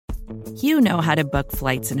You know how to book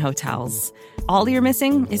flights and hotels. All you're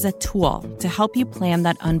missing is a tool to help you plan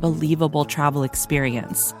that unbelievable travel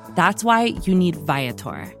experience. That's why you need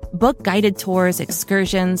Viator. Book guided tours,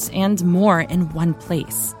 excursions, and more in one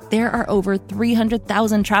place. There are over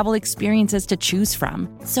 300,000 travel experiences to choose from,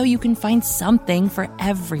 so you can find something for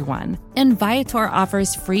everyone. And Viator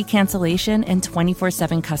offers free cancellation and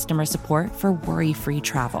 24/7 customer support for worry-free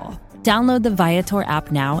travel. Download the Viator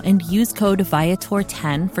app now and use code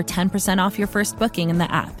Viator10 for 10% off your first booking in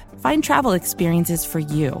the app. Find travel experiences for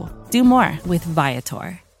you. Do more with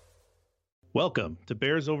Viator. Welcome to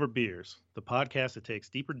Bears Over Beers, the podcast that takes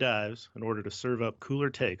deeper dives in order to serve up cooler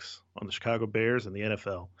takes on the Chicago Bears and the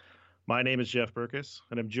NFL. My name is Jeff Berkus,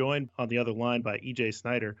 and I'm joined on the other line by EJ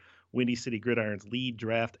Snyder, Windy City Gridiron's lead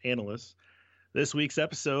draft analyst. This week's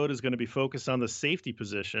episode is going to be focused on the safety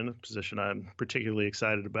position, a position I'm particularly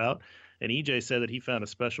excited about. And EJ said that he found a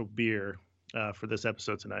special beer for this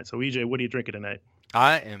episode tonight. So EJ, what are you drinking tonight?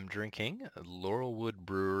 I am drinking Laurelwood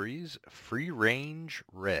Brewery's Free Range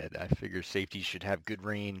Red. I figure safeties should have good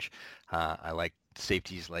range. I like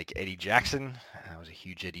safeties like Eddie Jackson. I was a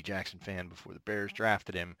huge Eddie Jackson fan before the Bears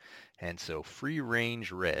drafted him. And so Free Range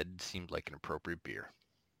Red seemed like an appropriate beer.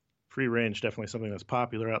 Free range, definitely something that's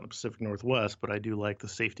popular out in the Pacific Northwest, but I do like the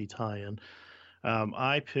safety tie-in.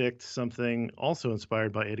 I picked something also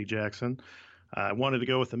inspired by Eddie Jackson. I wanted to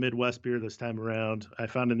go with a Midwest beer this time around. I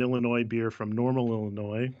found an Illinois beer from Normal,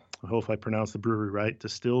 Illinois. I hope I pronounced the brewery right,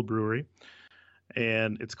 Distill Brewery.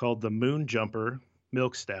 And it's called the Moon Jumper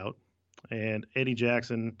Milk Stout. And Eddie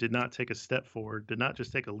Jackson did not take a step forward, did not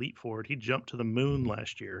just take a leap forward. He jumped to the moon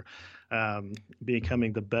last year,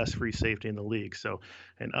 becoming the best free safety in the league. So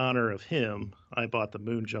in honor of him, I bought the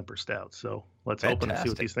Moon Jumper Stout. So let's open and see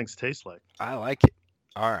what these things taste like. I like it.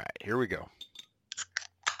 All right, here we go.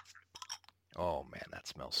 Oh, man, that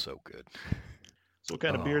smells so good. So what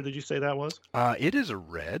kind of beer did you say that was? It is a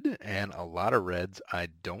red, and a lot of reds I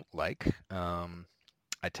don't like.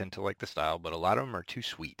 I tend to like the style, but a lot of them are too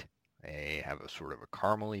sweet. They have a sort of a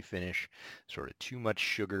caramely finish, sort of too much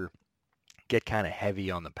sugar, get kind of heavy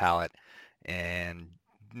on the palate, and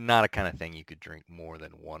not a kind of thing you could drink more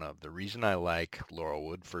than one of. The reason I like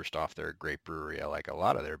Laurelwood, first off, they're a great brewery. I like a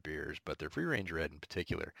lot of their beers, but their Free Range Red in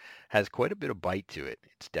particular has quite a bit of bite to it.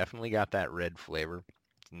 It's definitely got that red flavor.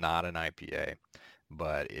 It's not an IPA,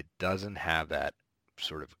 but it doesn't have that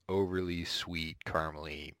sort of overly sweet,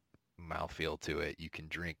 caramely mouthfeel to it. You can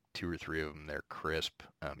drink 2 or 3 of them. They're crisp.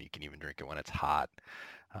 You can even drink it when it's hot,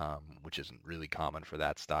 which isn't really common for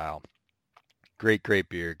that style. Great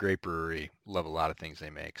beer, great brewery. Love a lot of things they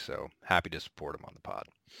make, so happy to support them on the pod.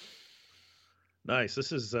 Nice.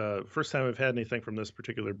 This is first time I've had anything from this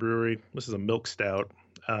particular brewery. This is a milk stout.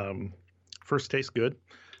 First tastes good.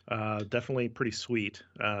 Definitely pretty sweet.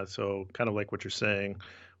 So kind of like what you're saying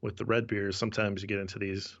with the red beers, sometimes you get into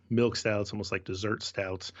these milk stouts, almost like dessert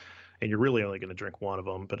stouts, and you're really only going to drink one of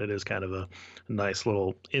them, but it is kind of a nice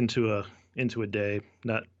little into a day,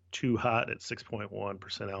 not too hot at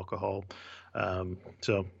 6.1% alcohol.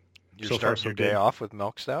 So you're starting your day off with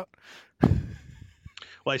milk stout?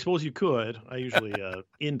 Well, I suppose you could. I usually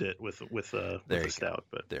end it with a stout.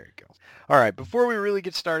 But there you go. All right. Before we really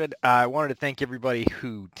get started, I wanted to thank everybody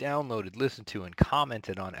who downloaded, listened to, and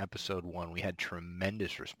commented on episode 1. We had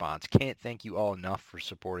tremendous response. Can't thank you all enough for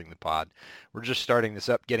supporting the pod. We're just starting this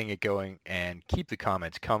up, getting it going, and keep the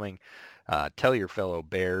comments coming. Tell your fellow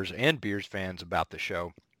Bears and Beers fans about the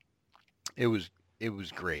show. It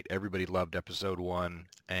was great. Everybody loved episode 1,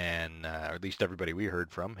 and or at least everybody we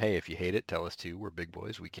heard from. Hey, if you hate it, tell us too. We're big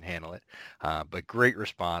boys. We can handle it. But great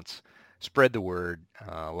response. Spread the word.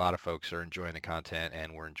 A lot of folks are enjoying the content,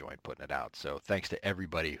 and we're enjoying putting it out. So thanks to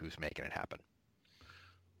everybody who's making it happen.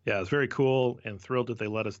 Yeah, it's very cool, and thrilled that they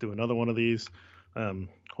let us do another one of these.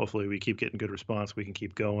 Hopefully we keep getting good response. We can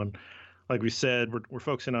keep going. Like we said, we're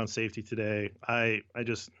focusing on safety today. I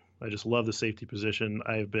just love the safety position.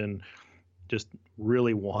 I've been just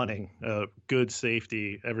really wanting a good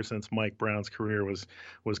safety ever since Mike Brown's career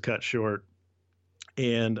was cut short.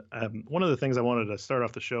 And one of the things I wanted to start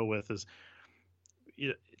off the show with is,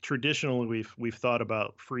 traditionally we've thought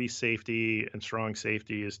about free safety and strong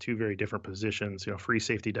safety as two very different positions. Free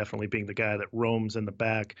safety definitely being the guy that roams in the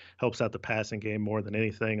back, helps out the passing game more than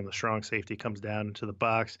anything, and the strong safety comes down into the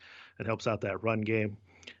box and helps out that run game.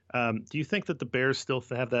 Do you think that the Bears still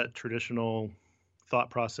have that traditional thought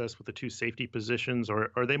process with the two safety positions,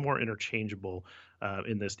 or are they more interchangeable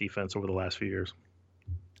in this defense over the last few years?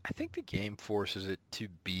 I think the game forces it to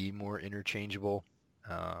be more interchangeable.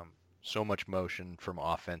 So much motion from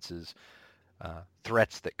offenses,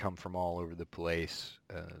 threats that come from all over the place,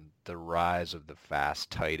 the rise of the fast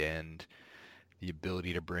tight end, the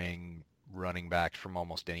ability to bring running backs from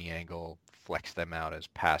almost any angle, flex them out as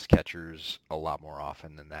pass catchers a lot more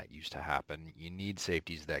often than that used to happen. You need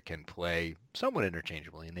safeties that can play somewhat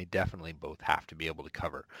interchangeably, and they definitely both have to be able to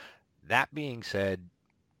cover. That being said,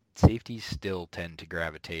 safeties still tend to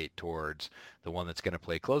gravitate towards the one that's going to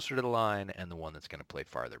play closer to the line and the one that's going to play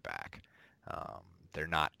farther back. They're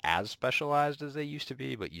not as specialized as they used to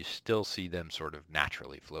be, but you still see them sort of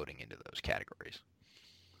naturally floating into those categories.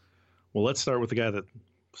 Well, let's start with the guy that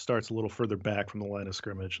starts a little further back from the line of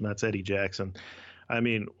scrimmage, and that's Eddie Jackson. I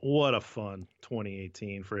mean, what a fun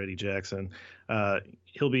 2018 for Eddie Jackson.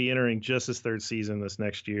 He'll be entering just his third season this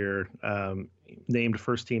next year, named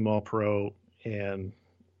first-team All-Pro, and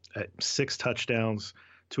 6 touchdowns,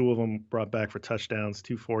 2 of them brought back for touchdowns,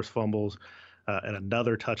 2 forced fumbles, and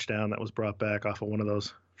another touchdown that was brought back off of one of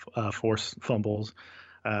those forced fumbles.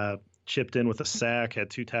 Chipped in with a sack, had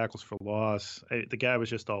 2 tackles for loss. The guy was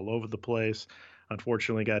just all over the place.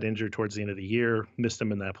 Unfortunately, got injured towards the end of the year, missed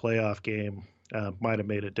him in that playoff game. Might have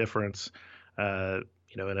made a difference, in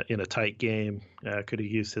a tight game. Could have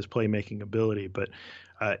used his playmaking ability. But,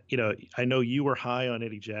 I know you were high on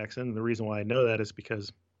Eddie Jackson. And the reason why I know that is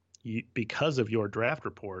because of your draft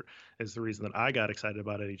report is the reason that I got excited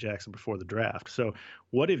about Eddie Jackson before the draft. So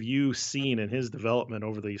what have you seen in his development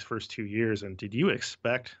over these first 2 years? And did you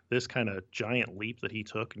expect this kind of giant leap that he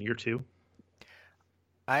took in year 2?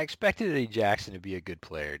 I expected Eddie Jackson to be a good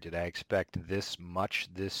player. Did I expect this much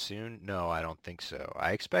this soon? No, I don't think so.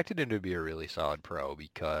 I expected him to be a really solid pro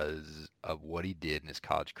because of what he did in his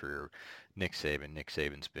college career. Nick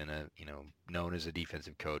Saban's been known as a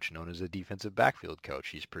defensive coach, known as a defensive backfield coach.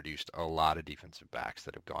 He's produced a lot of defensive backs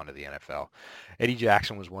that have gone to the NFL. Eddie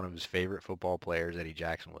Jackson was one of his favorite football players. Eddie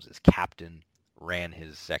Jackson was his captain, ran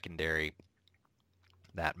his secondary,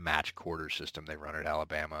 that match quarter system they run at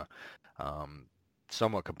Alabama.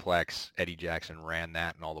 Somewhat complex. Eddie Jackson ran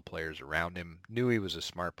that, and all the players around him knew he was a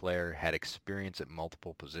smart player, had experience at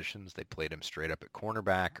multiple positions. They played him straight up at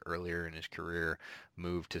cornerback earlier in his career,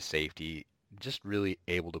 moved to safety, just really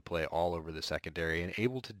able to play all over the secondary and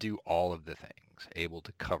able to do all of the things, able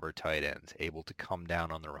to cover tight ends, able to come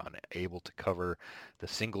down on the run, able to cover the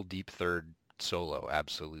single deep third solo,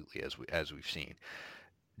 absolutely, as we've seen.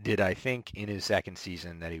 Did I think in his second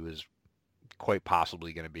season that he was quite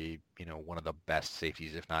possibly going to be, one of the best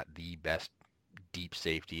safeties, if not the best deep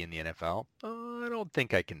safety in the NFL? I don't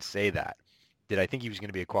think I can say that. Did I think he was going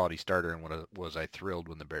to be a quality starter, and was I thrilled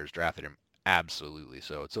when the Bears drafted him? Absolutely.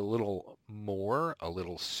 So it's a little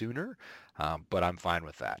sooner, but I'm fine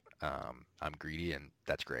with that. I'm greedy, and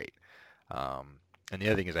that's great. And the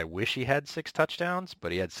other thing is I wish he had 6 touchdowns,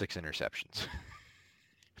 but he had 6 interceptions.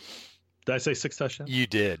 Did I say 6 touchdowns? You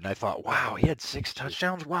did, and I thought, wow, he had 6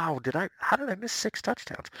 touchdowns. Wow, how did I miss 6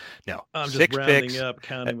 touchdowns? No, I'm 6 just rounding picks, up,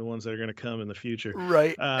 counting the ones that are going to come in the future.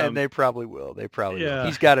 Right, and they probably will. Will.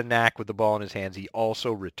 He's got a knack with the ball in his hands. He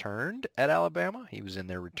also returned at Alabama. He was in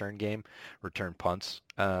their return game, return punts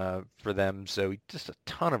for them. So just a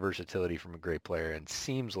ton of versatility from a great player, and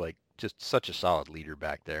seems like just such a solid leader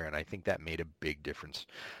back there. And I think that made a big difference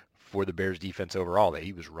for the Bears defense overall, that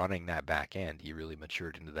he was running that back end. He really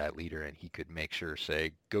matured into that leader, and he could make sure,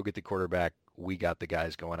 say, go get the quarterback. We got the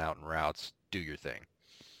guys going out in routes. Do your thing.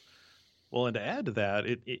 Well, and to add to that,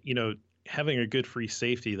 having a good free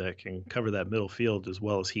safety that can cover that middle field as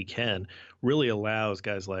well as he can really allows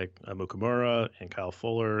guys like Mukamura and Kyle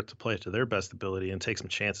Fuller to play to their best ability and take some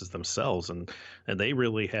chances themselves. And they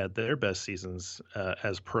really had their best seasons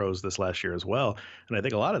as pros this last year as well. And I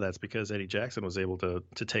think a lot of that's because Eddie Jackson was able to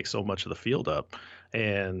take so much of the field up.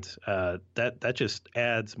 And that just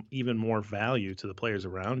adds even more value to the players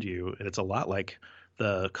around you. And it's a lot like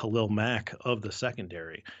the Khalil Mack of the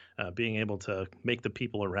secondary, being able to make the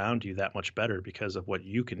people around you that much better because of what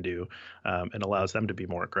you can do, and allows them to be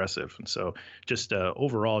more aggressive. And so just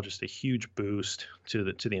overall, just a huge boost to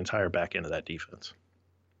the entire back end of that defense.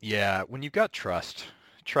 Yeah, when you've got trust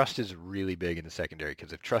is really big in the secondary,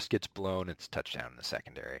 because if trust gets blown, it's touchdown in the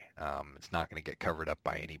secondary. It's not going to get covered up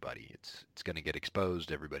by anybody. It's going to get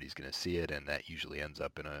exposed. Everybody's going to see it, and that usually ends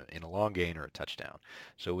up in a long gain or a touchdown.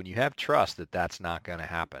 So when you have trust that that's not going to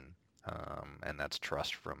happen, and that's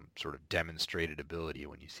trust from sort of demonstrated ability,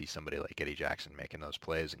 when you see somebody like Eddie Jackson making those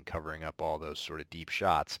plays and covering up all those sort of deep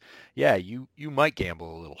shots, yeah, you might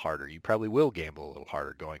gamble a little harder. You probably will gamble a little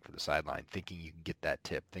harder going for the sideline, thinking you can get that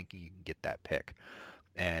tip, thinking you can get that pick.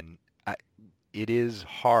 And it is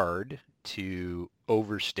hard to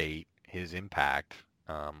overstate his impact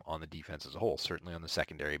on the defense as a whole, certainly on the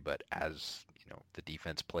secondary, but as the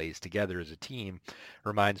defense plays together as a team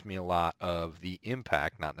reminds me a lot of the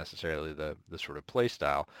impact, not necessarily the sort of play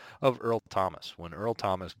style, of Earl Thomas. When Earl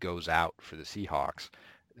Thomas goes out for the Seahawks,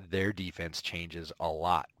 their defense changes a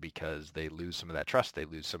lot because they lose some of that trust, they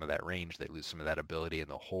lose some of that range, they lose some of that ability, and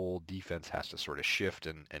the whole defense has to sort of shift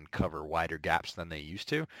and cover wider gaps than they used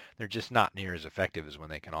to. They're just not near as effective as when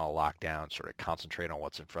they can all lock down, sort of concentrate on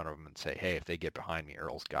what's in front of them and say, hey, if they get behind me,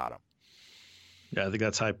 Earl's got them. Yeah, I think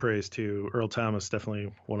that's high praise too. Earl Thomas,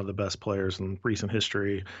 definitely one of the best players in recent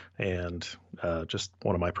history, and just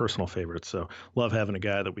one of my personal favorites. So love having a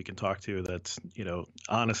guy that we can talk to that's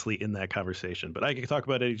honestly in that conversation. But I could talk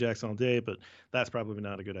about Eddie Jackson all day, but that's probably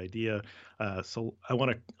not a good idea. So I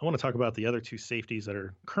want to talk about the other two safeties that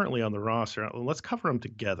are currently on the roster. Let's cover them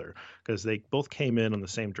together because they both came in the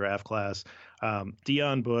same draft class.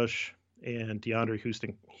 Deon Bush and DeAndre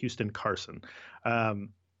Houston Carson.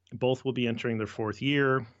 Both will be entering their fourth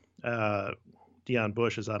year. Deon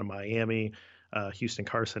Bush is out of Miami. Houston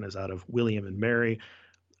Carson is out of William and Mary.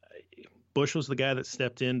 Bush was the guy that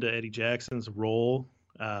stepped into Eddie Jackson's role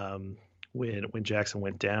when Jackson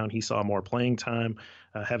went down. He saw more playing time.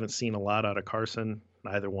 Haven't seen a lot out of Carson.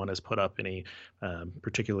 Neither one has put up any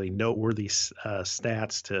particularly noteworthy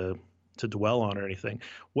stats to dwell on or anything.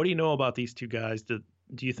 What do you know about these two guys? Do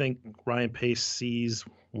you think Ryan Pace sees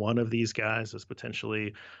one of these guys as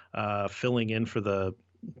potentially filling in for the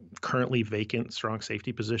currently vacant strong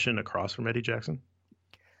safety position across from Eddie Jackson?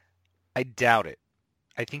 I doubt it.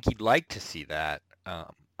 I think he'd like to see that.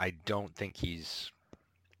 I don't think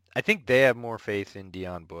I think they have more faith in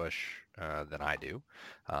Deon Bush than I do.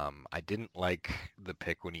 I didn't like the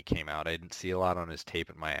pick when he came out. I didn't see a lot on his tape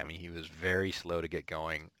at Miami. He was very slow to get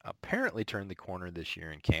going. Apparently turned the corner this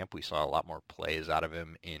year in camp. We saw a lot more plays out of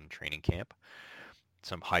him in training camp.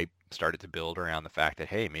 Some hype started to build around the fact that,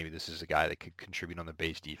 hey, maybe this is a guy that could contribute on the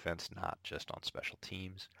base defense, not just on special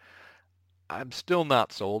teams. I'm still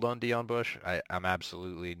not sold on Deon Bush. I'm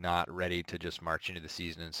absolutely not ready to just march into the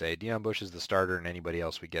season and say Deon Bush is the starter and anybody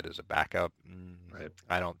else we get as a backup. Right.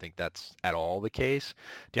 I don't think that's at all the case.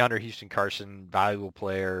 DeAndre Houston Carson, valuable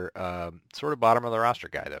player, sort of bottom of the roster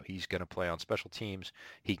guy, though. He's going to play on special teams.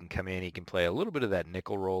 He can come in. He can play a little bit of that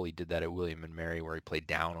nickel role. He did that at William and Mary where he played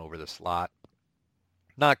down over the slot.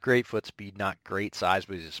 Not great foot speed, not great size,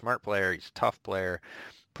 but he's a smart player. He's a tough player.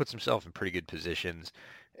 Puts himself in pretty good positions.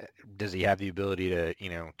 Does he have the ability to,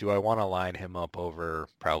 do I want to line him up over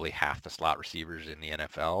probably half the slot receivers in the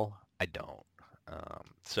NFL? I don't.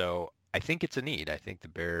 So I think it's a need. I think the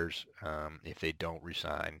Bears, if they don't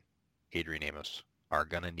re-sign Adrian Amos, are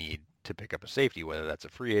going to need to pick up a safety, whether that's a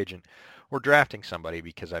free agent or drafting somebody,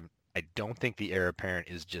 because I don't think the heir apparent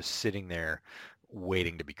is just sitting there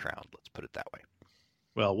waiting to be crowned. Let's put it that way.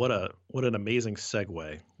 Well, what an amazing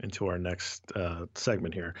segue into our next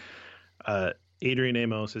segment here. Adrian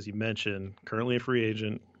Amos, as you mentioned, currently a free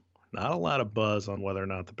agent. Not a lot of buzz on whether or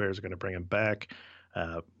not the Bears are going to bring him back.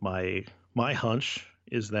 My hunch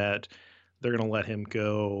is that they're going to let him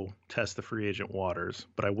go test the free agent waters,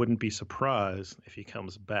 but I wouldn't be surprised if he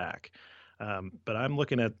comes back. But I'm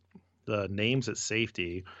looking at the names at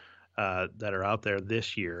safety that are out there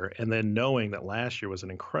this year, and then knowing that last year was an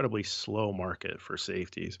incredibly slow market for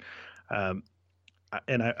safeties. And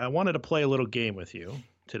I wanted to play a little game with you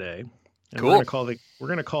today. And cool. We're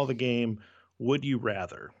gonna call the game Would You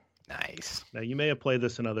Rather. Nice. Now you may have played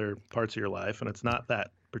this in other parts of your life, and it's not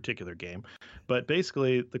that particular game. But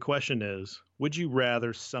basically the question is, would you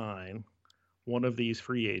rather sign one of these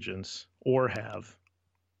free agents or have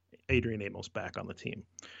Adrian Amos back on the team?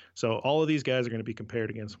 So all of these guys are going to be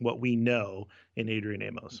compared against what we know in Adrian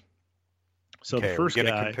Amos. So okay, the first guy,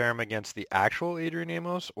 guy, compare him against the actual Adrian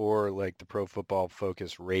Amos or like the Pro Football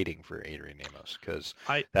Focus rating for Adrian Amos, because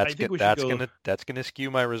that's gonna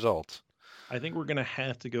skew my results. I think we're going to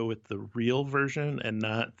have to go with the real version and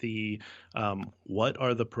not the what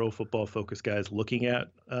are the Pro Football Focus guys looking at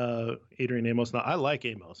Adrian Amos. Now I like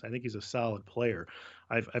Amos. I think he's a solid player.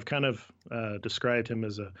 I've kind of described him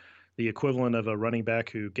as the equivalent of a running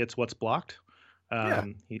back who gets what's blocked.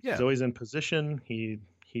 He's always in position.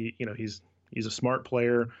 He's a smart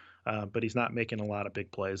player, but he's not making a lot of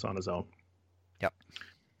big plays on his own. Yep.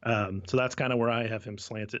 So that's kind of where I have him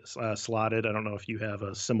slotted. I don't know if you have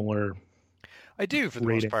a similar. I do, for the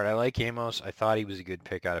most part. I like Amos. I thought he was a good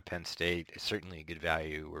pick out of Penn State. Certainly a good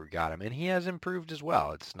value where we got him. And he has improved as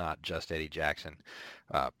well. It's not just Eddie Jackson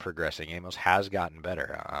progressing. Amos has gotten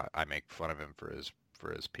better. I make fun of him for his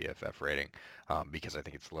PFF rating because I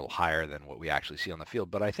think it's a little higher than what we actually see on the field.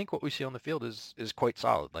 But I think what we see on the field is quite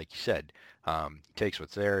solid. Like you said, he takes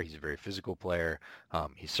what's there. He's a very physical player.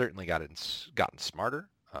 He's certainly gotten smarter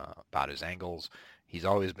about his angles. He's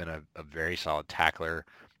always been a very solid tackler.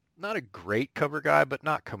 Not a great cover guy, but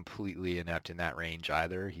not completely inept in that range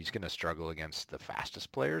either. He's going to struggle against the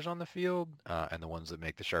fastest players on the field and the ones that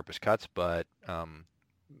make the sharpest cuts, but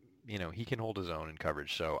he can hold his own in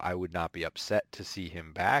coverage. So I would not be upset to see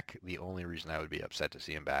him back. The only reason I would be upset to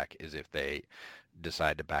see him back is if they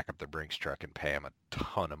decide to back up the Brinks truck and pay him a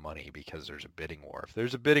ton of money because there's a bidding war. If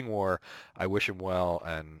there's a bidding war, I wish him well,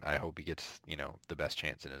 and I hope he gets, the best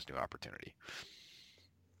chance in his new opportunity.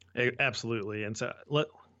 Absolutely. And so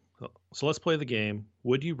let's play the game.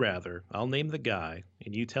 Would you rather? I'll name the guy,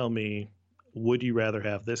 and you tell me, would you rather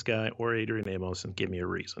have this guy or Adrian Amos, and give me a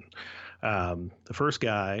reason. The first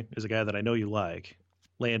guy is a guy that I know you like,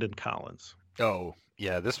 Landon Collins. Oh,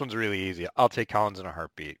 yeah, this one's really easy. I'll take Collins in a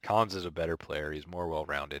heartbeat. Collins is a better player. He's more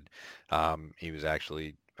well-rounded. He was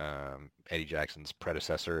actually Eddie Jackson's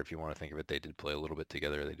predecessor, if you want to think of it. They did play a little bit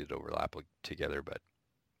together. They did overlap together, but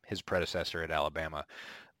his predecessor at Alabama,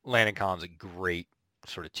 Landon Collins, a great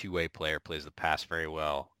sort of two-way player, plays the pass very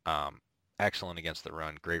well. Excellent against the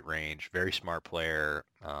run, great range, very smart player.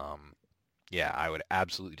 Yeah, I would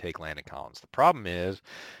absolutely take Landon Collins. The problem is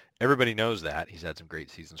everybody knows that. He's had some great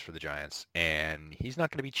seasons for the Giants, and he's not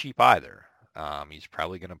going to be cheap either. He's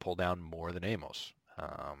probably going to pull down more than Amos.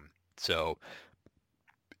 So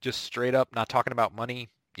just straight up, not talking about money,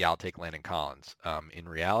 yeah, I'll take Landon Collins. In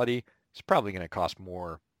reality, it's probably going to cost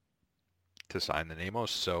more to sign than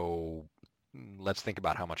Amos, so let's think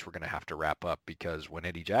about how much we're going to have to wrap up, because when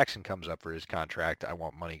Eddie Jackson comes up for his contract, I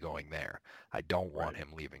want money going there. I don't want him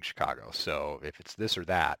leaving Chicago. So if it's this or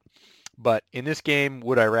that. But in this game,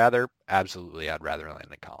 would I rather? Absolutely, I'd rather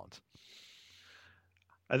Landon Collins.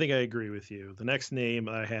 I think I agree with you. The next name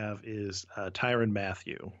I have is Tyrann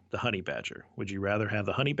Mathieu, the Honey Badger. Would you rather have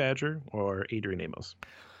the Honey Badger or Adrian Amos?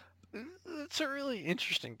 It's a really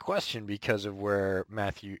interesting question because of where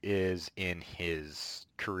Mathieu is in his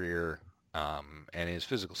career and his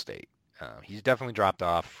physical state. He's definitely dropped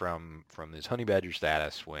off from his Honey Badger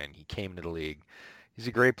status when he came into the league. He's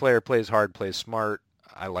a great player, plays hard, plays smart.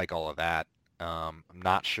 I like all of that. I'm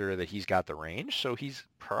not sure that he's got the range, so he's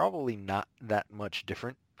probably not that much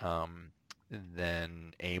different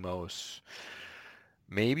than Amos.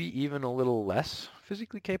 Maybe even a little less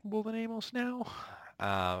physically capable than Amos now.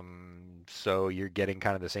 So you're getting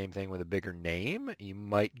kind of the same thing with a bigger name. You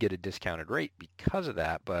might get a discounted rate because of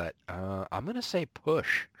that, but I'm going to say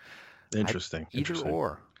push. Interesting. Either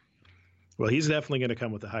or. Well, he's definitely going to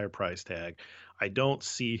come with a higher price tag. I don't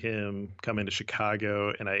see him coming to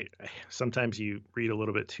Chicago, and I sometimes you read a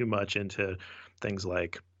little bit too much into things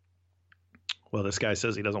like, well, this guy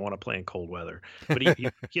says he doesn't want to play in cold weather, but he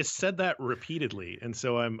has said that repeatedly, and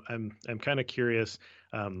so I'm kind of curious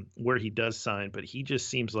where he does sign. But he just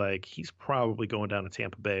seems like he's probably going down to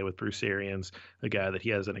Tampa Bay with Bruce Arians, a guy that he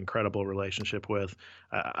has an incredible relationship with.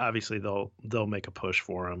 Obviously, they'll make a push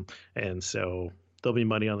for him, and so there'll be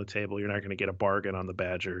money on the table. You're not going to get a bargain on the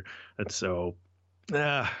Badger, and so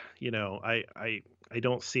I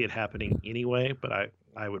don't see it happening anyway. But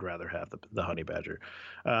I would rather have the Honey Badger.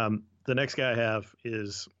 The next guy I have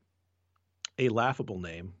is a laughable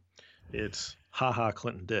name. It's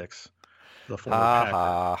Clinton Dix, the former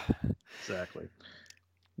Packer. Exactly.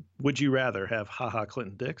 Would you rather have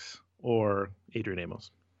Clinton Dix or Adrian Amos?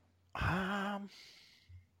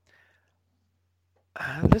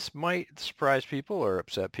 This might surprise people or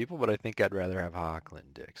upset people, but I think I'd rather have Clinton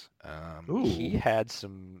Dix.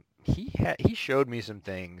 He showed me some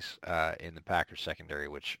things in the Packers secondary,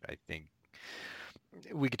 which I think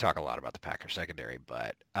we could talk a lot about the Packers secondary,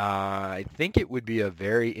 but I think it would be a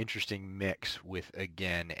very interesting mix with,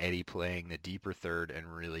 again, Eddie playing the deeper third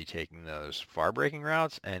and really taking those far-breaking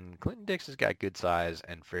routes. And Clinton Dix has got good size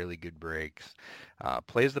and fairly good breaks,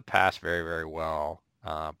 plays the pass very, very well.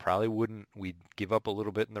 Probably we'd give up a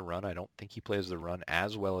little bit in the run. I don't think he plays the run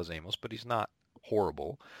as well as Amos, but he's not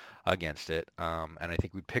horrible against it. And I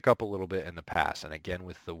think we'd pick up a little bit in the pass. And again,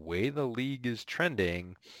 with the way the league is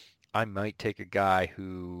trending, I might take a guy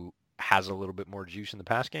who has a little bit more juice in the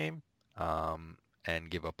pass game and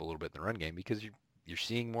give up a little bit in the run game, because you're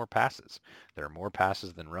seeing more passes. There are more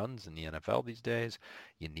passes than runs in the NFL these days.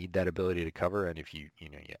 You need that ability to cover, and if you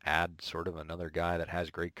add sort of another guy that has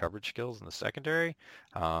great coverage skills in the secondary,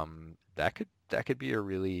 that could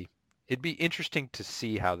be it'd be interesting to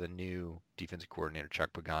see how the new defensive coordinator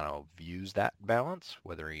Chuck Pagano views that balance,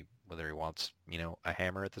 whether he wants, a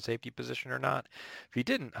hammer at the safety position or not. If he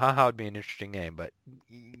didn't, would be an interesting name. But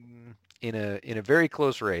in a very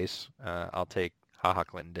close race, I'll take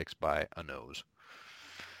Clinton Dix by a nose.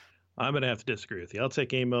 I'm going to have to disagree with you. I'll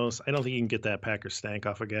take Amos. I don't think you can get that Packers stank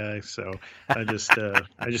off a guy, so I just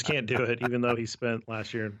can't do it. Even though he spent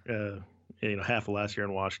last year half of last year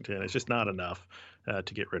in Washington. It's just not enough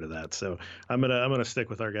to get rid of that. So I'm gonna stick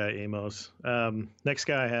with our guy Amos. Next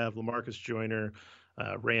guy I have Lamarcus Joyner,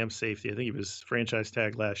 Rams safety. I think he was franchise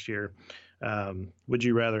tagged last year. Would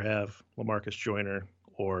you rather have Lamarcus Joyner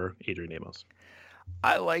or Adrian Amos?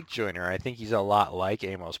 I like Joyner. I think he's a lot like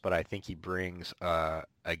Amos, but I think he brings,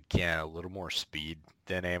 again, a little more speed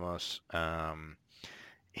than Amos.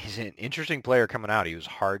 He's an interesting player coming out. He was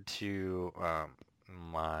hard to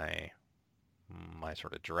my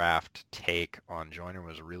sort of draft take on Joyner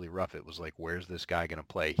was really rough. It was like, where's this guy going to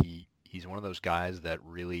play? He's one of those guys that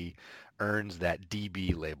really earns that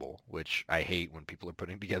DB label, which I hate when people are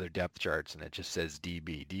putting together depth charts and it just says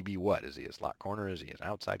DB. DB what? Is he a slot corner? Is he an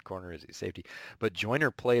outside corner? Is he a safety? But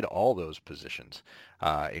Joyner played all those positions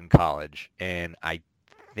in college, and I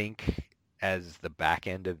think as the back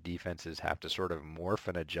end of defenses have to sort of morph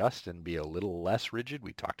and adjust and be a little less rigid.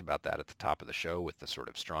 We talked about that at the top of the show with the sort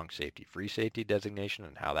of strong safety, free safety designation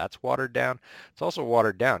and how that's watered down. It's also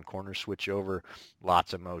watered down. Corners switch over,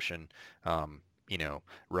 lots of motion.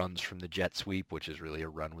 Runs from the jet sweep, which is really a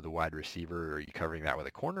run with a wide receiver. Are you covering that with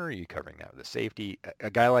a corner? Are you covering that with a safety? A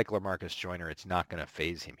guy like Lamarcus Joyner, it's not going to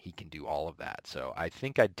phase him. He can do all of that. So I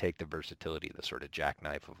think I'd take the versatility, the sort of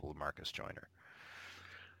jackknife of Lamarcus Joyner.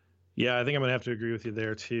 Yeah, I think I'm gonna have to agree with you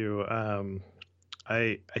there too. I'm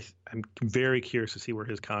very curious to see where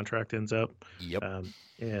his contract ends up. Yep.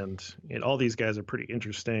 And all these guys are pretty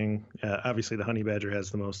interesting. Obviously, the Honey Badger has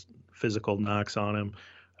the most physical knocks on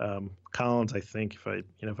him. Collins, I think if I'm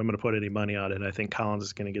going to put any money on it, I think Collins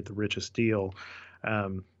is going to get the richest deal.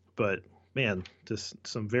 But man, just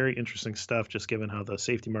some very interesting stuff, just given how the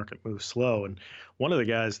safety market moves slow. And one of the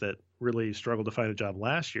guys that really struggled to find a job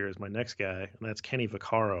last year is my next guy, and that's Kenny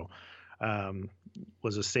Vaccaro.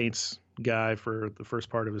 Was a Saints guy for the first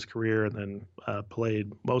part of his career, and then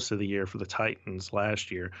played most of the year for the Titans last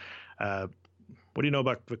year. What do you know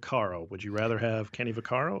about Vaccaro? Would you rather have Kenny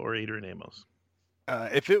Vaccaro or Adrian Amos?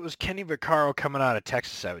 If it was Kenny Vaccaro coming out of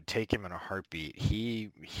Texas, I would take him in a heartbeat.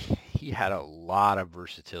 He had a lot of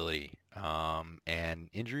versatility, and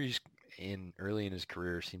injuries early in his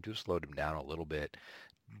career seemed to have slowed him down a little bit.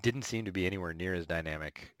 Didn't seem to be anywhere near as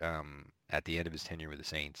dynamic at the end of his tenure with the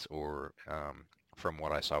Saints, or from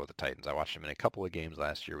what I saw with the Titans. I watched him in a couple of games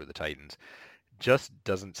last year with the Titans. Just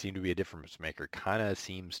doesn't seem to be a difference maker. Kind of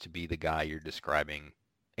seems to be the guy you're describing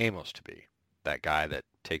Amos to be. That guy that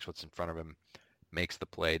takes what's in front of him, makes the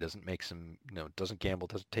play, doesn't make doesn't gamble,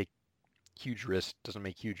 doesn't take huge risks, doesn't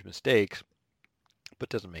make huge mistakes, but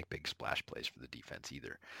doesn't make big splash plays for the defense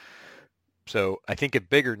either. So I think a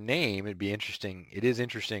bigger name, it'd be interesting. It is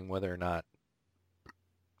interesting whether or not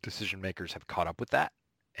decision makers have caught up with that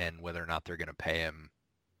and whether or not they're going to pay him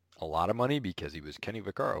a lot of money because he was Kenny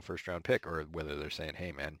Vaccaro, first round pick, or whether they're saying,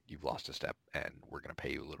 hey man, you've lost a step and we're going to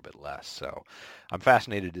pay you a little bit less. So I'm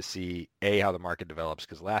fascinated to see how the market develops,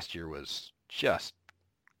 because last year was just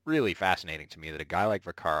really fascinating to me that a guy like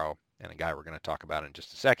Vaccaro and a guy we're going to talk about in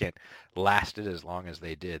just a second lasted as long as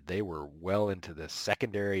they did. They were well into the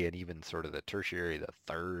secondary and even sort of the tertiary, the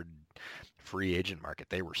third free agent market.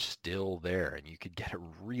 They were still there, and you could get a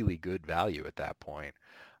really good value at that point.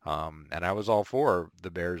 And I was all for the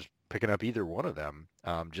Bears picking up either one of them,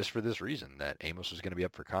 just for this reason, that Amos was going to be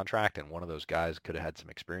up for contract, and one of those guys could have had some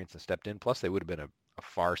experience and stepped in. Plus, they would have been a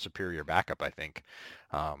far superior backup, I think,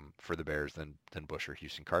 for the Bears than Bush or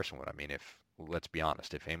Houston Carson would. I mean, let's be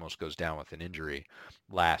honest, if Amos goes down with an injury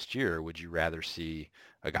last year, would you rather see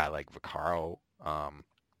a guy like Vaccaro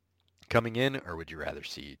coming in, or would you rather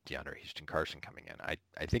see DeAndre Houston Carson coming in?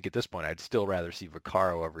 I think at this point, I'd still rather see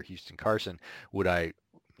Vaccaro over Houston Carson. Would I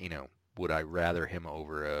rather him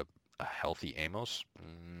over a healthy Amos?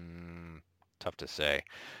 Tough to say.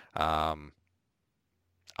 I'll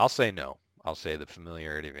say no. I'll say the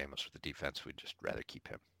familiarity of Amos with the defense, we'd just rather keep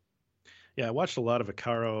him. Yeah, I watched a lot of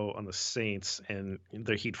Vaccaro on the Saints, and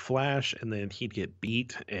he'd flash and then he'd get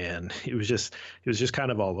beat, and it was just kind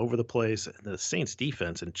of all over the place. And the Saints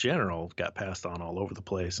defense in general got passed on all over the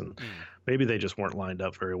place, and maybe they just weren't lined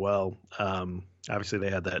up very well. Obviously, they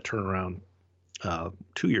had that turnaround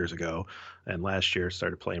 2 years ago, and last year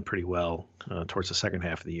started playing pretty well towards the second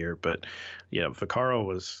half of the year. But yeah, Vaccaro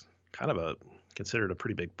was kind of considered a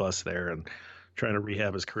pretty big bust there, and trying to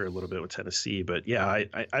rehab his career a little bit with Tennessee. But yeah,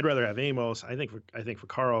 I'd rather have Amos. I think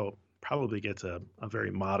Vaccaro probably gets a very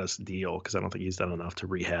modest deal because I don't think he's done enough to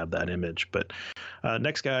rehab that image. But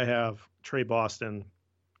next guy I have, Trey Boston.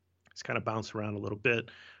 He's kind of bounced around a little bit.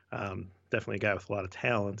 Definitely a guy with a lot of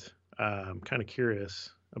talent. I'm kind of curious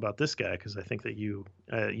about this guy because I think that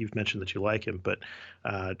you've mentioned that you like him. But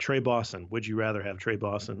Trey Boston, would you rather have Trey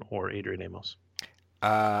Boston or Adrian Amos?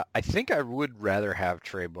 I think I would rather have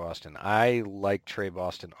Trey Boston. I like Trey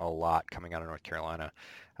Boston a lot coming out of North Carolina.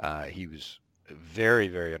 He was very,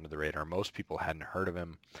 very under the radar. Most people hadn't heard of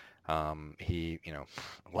him. He,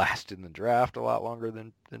 lasted in the draft a lot longer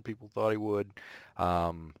than people thought he would.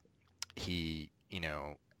 He,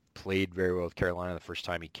 played very well with Carolina the first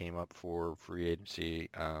time he came up for free agency.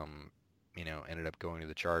 Ended up going to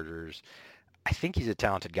the Chargers. I think he's a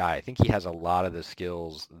talented guy. I think he has a lot of the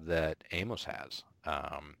skills that Amos has.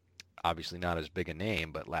 Obviously not as big a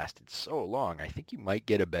name, but lasted so long. I think you might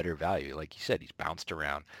get a better value. Like you said, he's bounced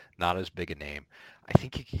around, not as big a name. I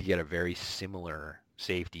think you could get a very similar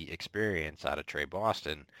safety experience out of Trey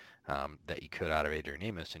Boston that you could out of Adrian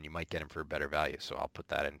Amos, and you might get him for a better value. So I'll put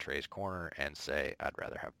that in Trey's corner and say I'd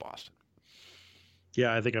rather have Boston.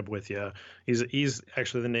 Yeah, I think I'm with you. He's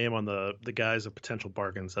actually the name on the guys of potential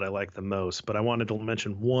bargains that I like the most. But I wanted to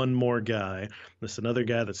mention one more guy. This is another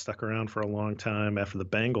guy that stuck around for a long time after the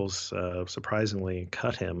Bengals surprisingly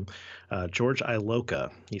cut him. George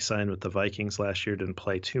Iloka. He signed with the Vikings last year, didn't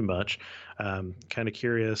play too much. Kind of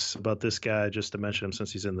curious about this guy, just to mention him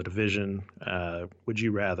since he's in the division. Would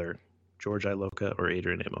you rather George Iloka or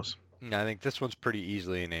Adrian Amos? I think this one's pretty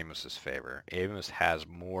easily in Amos's favor. Amos has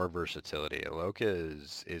more versatility. Aloka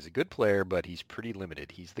is a good player, but he's pretty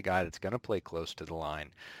limited. He's the guy that's going to play close to the line.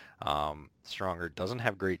 Stronger, doesn't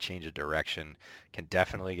have great change of direction, can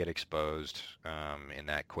definitely get exposed in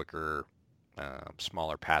that quicker,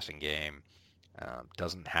 smaller passing game.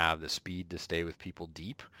 Doesn't have the speed to stay with people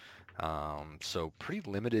deep. So pretty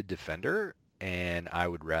limited defender, and I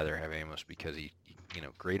would rather have Amos because he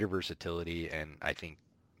greater versatility, and I think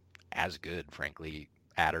as good, frankly,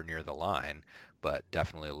 at or near the line, but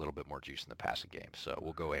definitely a little bit more juice in the passing game. So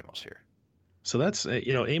we'll go Amos here. So that's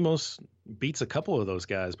Amos beats a couple of those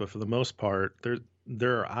guys, but for the most part,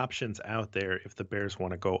 there are options out there if the Bears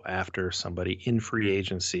want to go after somebody in free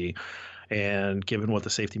agency. And given what the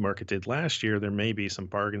safety market did last year, there may be some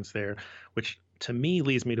bargains there, which to me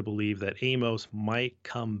leads me to believe that Amos might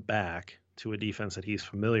come back to a defense that he's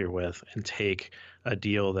familiar with and take a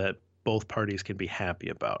deal that both parties can be happy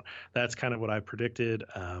about. That's kind of what I predicted.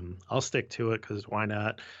 I'll stick to it because why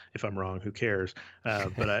not? If I'm wrong, who cares?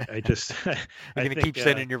 But I just you're gonna keep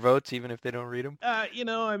sending your votes even if they don't read them.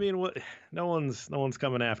 No one's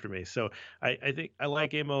coming after me. So I think I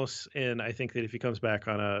like Amos, and I think that if he comes back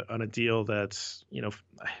on a deal that's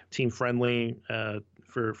team friendly,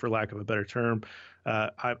 for lack of a better term,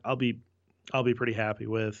 I'll be pretty happy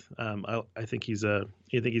with. I think he's a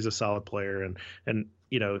solid player, and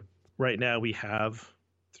right now we have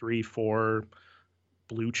 3-4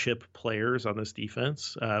 blue chip players on this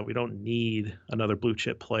defense. We don't need another blue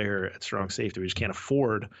chip player at strong safety. We just can't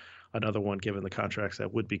afford another one given the contracts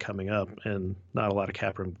that would be coming up and not a lot of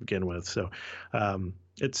cap room to begin with. So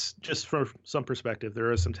it's just from some perspective,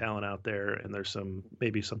 there is some talent out there, and there's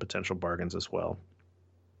maybe some potential bargains as well.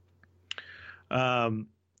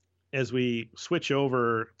 As we switch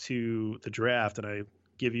over to the draft, and I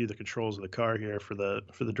give you the controls of the car here for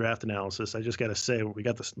the draft analysis, I just got to say we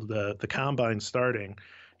got the combine starting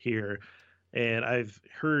here, and I've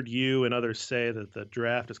heard you and others say that the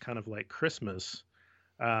draft is kind of like Christmas.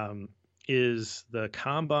 Is the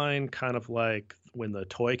combine kind of like when the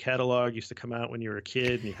toy catalog used to come out when you were a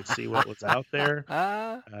kid and you could see what was out there?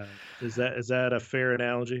 Is that a fair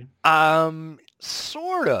analogy?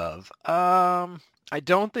 Sort of. I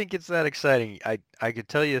don't think it's that exciting. I could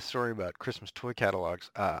tell you a story about Christmas toy catalogs.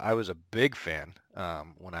 I was a big fan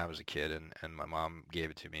when I was a kid, and my mom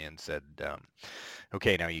gave it to me and said,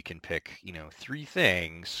 okay, now you can pick, 3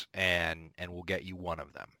 things, and we'll get you one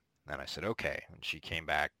of them. And I said, okay. And she came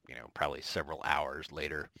back, probably several hours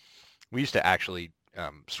later. We used to actually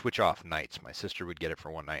switch off nights. My sister would get it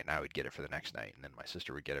for one night, and I would get it for the next night, and then my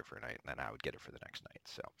sister would get it for a night, and then I would get it for the next night.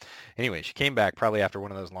 So anyway, she came back probably after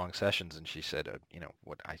one of those long sessions, and she said,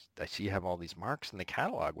 what I see you have all these marks in the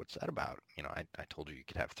catalog. What's that about? I told you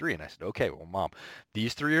could have 3, and I said, okay, well, Mom,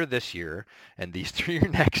 these 3 are this year, and these 3 are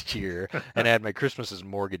next year. And I had my Christmases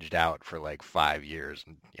mortgaged out for like 5 years,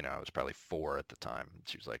 and I was probably 4 at the time. And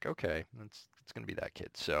she was like, okay, it's going to be that kid.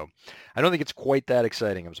 So I don't think it's quite that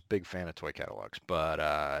exciting. I was a big fan of toy catalogs,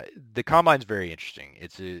 but the combine's very interesting.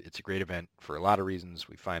 It's a great event for a lot of reasons.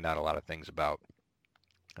 We find out a lot of things about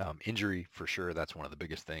injury for sure. That's one of the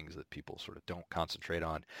biggest things that people sort of don't concentrate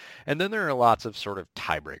on. And then there are lots of sort of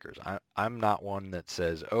tiebreakers. I'm not one that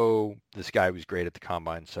says, oh, this guy was great at the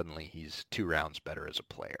combine, suddenly he's 2 rounds better as a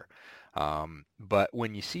player. But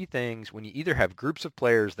when you see things, when you either have groups of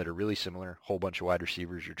players that are really similar, whole bunch of wide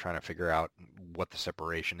receivers, you're trying to figure out what the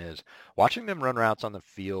separation is. Watching them run routes on the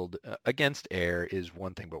field against air is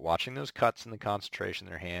one thing, but watching those cuts and the concentration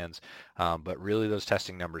in their hands, but really those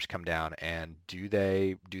testing numbers come down, and do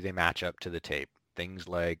they match up to the tape? Things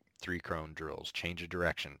like 3-cone drills, change of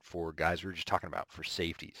direction for guys we were just talking about, for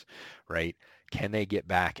safeties, right? Can they get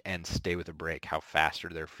back and stay with a break? How fast are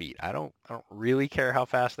their feet? I don't really care how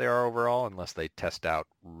fast they are overall, unless they test out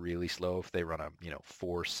really slow. If they run a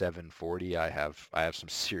 4.740, I have some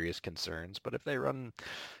serious concerns. But if they run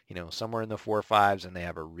somewhere in the 4.5s and they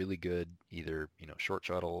have a really good either short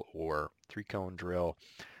shuttle or 3-cone drill,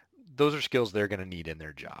 those are skills they're going to need in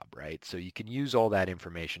their job, right? So you can use all that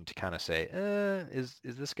information to kind of say, is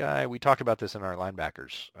this guy? We talked about this in our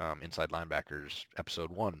linebackers, inside linebackers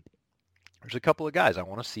episode 1. There's a couple of guys I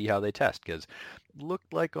want to see how they test, because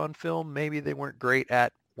looked like on film maybe they weren't great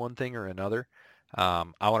at one thing or another. I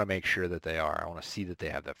want to make sure that they are. I want to see that they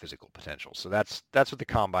have that physical potential. So that's what the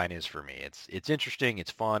combine is for me. It's interesting. It's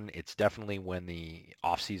fun. It's definitely when the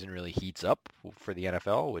off season really heats up for the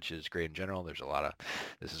NFL, which is great in general. There's a lot of,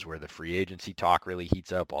 this is where the free agency talk really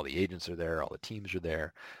heats up. All the agents are there. All the teams are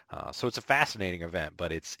there. So it's a fascinating event,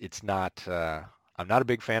 but it's not. I'm not a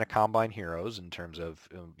big fan of combine heroes in terms of,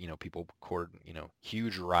 people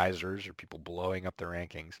huge risers or people blowing up the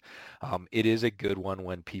rankings. It is a good one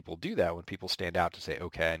when people do that, when people stand out to say,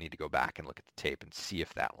 okay, I need to go back and look at the tape and see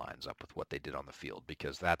if that lines up with what they did on the field,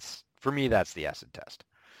 because for me, that's the acid test.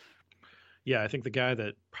 Yeah, I think the guy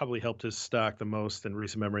that probably helped his stock the most in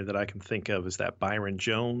recent memory that I can think of is that Byron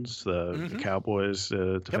Jones, the Cowboys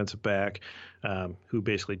defensive back, who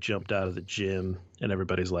basically jumped out of the gym and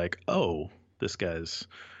everybody's like, oh, this guy's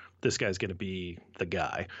going to be the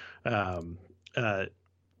guy.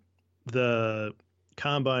 The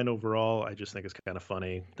combine overall, I just think it's kind of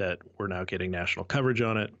funny that we're now getting national coverage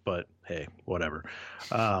on it, but hey, whatever.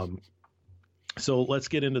 So let's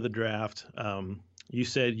get into the draft. You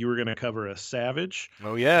said you were going to cover a Savage.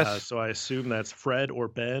 Oh, yes. So I assume that's Fred or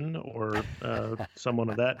Ben or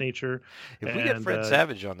someone of that nature. If we get Fred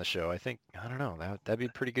Savage on the show, I don't know, that'd be a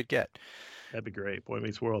pretty good get. That'd be great. Boy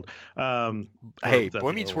Meets World. Hey,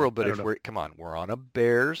 Boy Meets World, but we're on a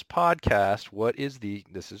Bears podcast.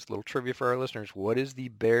 This is a little trivia for our listeners. What is the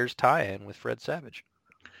Bears tie-in with Fred Savage?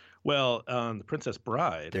 Well, the Princess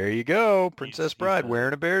Bride. There you go. Princess Bride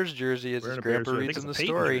wearing a Bears jersey as his grandpa reads in the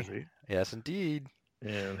story. Jersey. Yes, indeed.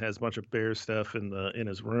 And has a bunch of Bears stuff in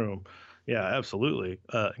his room. Yeah, absolutely.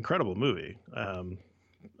 Incredible movie.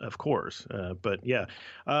 Of course. But yeah.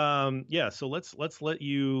 So let's let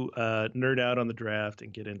you nerd out on the draft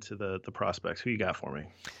and get into the prospects. Who you got for me?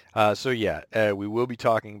 We will be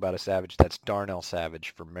talking about a Savage. That's Darnell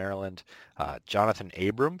Savage from Maryland, Jonathan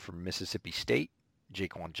Abram from Mississippi State,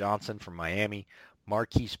 Jaquan Johnson from Miami,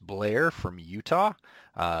 Marquise Blair from Utah,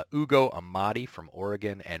 Ugo Amadi from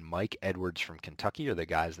Oregon, and Mike Edwards from Kentucky are the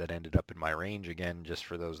guys that ended up in my range. Again, just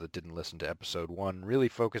for those that didn't listen to episode 1, really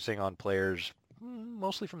focusing on players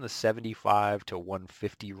mostly from the 75 to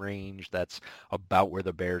 150 range. That's about where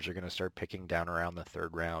the Bears are going to start picking down around the 3rd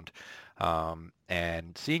round.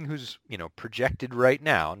 And seeing who's, projected right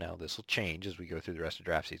now. Now, this will change as we go through the rest of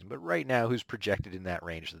draft season, but right now, who's projected in that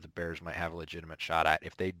range that the Bears might have a legitimate shot at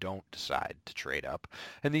if they don't decide to trade up.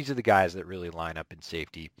 And these are the guys that really line up in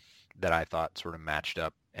safety that I thought sort of matched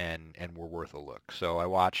up and were worth a look. So I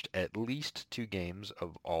watched at least 2 games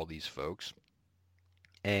of all these folks,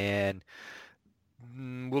 and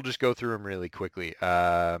we'll just go through them really quickly.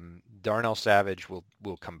 Darnell Savage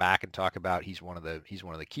we'll come back and talk about. He's one of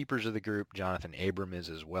the keepers of the group. Jonathan Abram is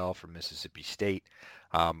as well from Mississippi State.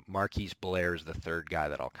 Marquise Blair is the 3rd guy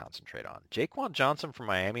that I'll concentrate on. Jaquan Johnson from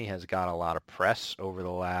Miami has got a lot of press over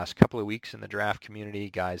the last couple of weeks in the draft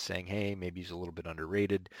community. Guys saying, hey, maybe he's a little bit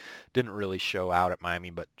underrated. Didn't really show out at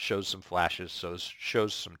Miami, but shows some flashes,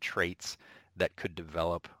 shows some traits that could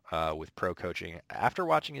develop with pro coaching. After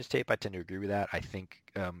watching his tape, I tend to agree with that. I think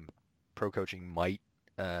pro coaching might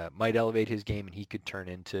elevate his game, and he could turn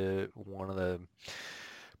into one of the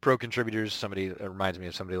pro contributors. Somebody reminds me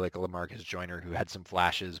of somebody like a LaMarcus Joyner who had some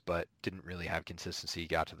flashes but didn't really have consistency,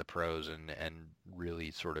 got to the pros and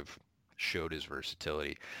really sort of showed his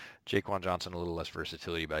versatility. Jaquan Johnson, a little less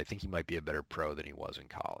versatility, but I think he might be a better pro than he was in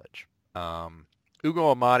college.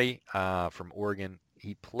 Ugo Amadi from Oregon.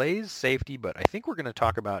 He plays safety, but I think we're going to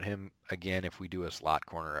talk about him again if we do a slot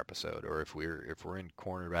corner episode, or if we're in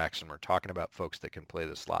cornerbacks and we're talking about folks that can play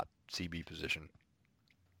the slot CB position.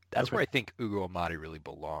 That's where I think Ugo Amadi really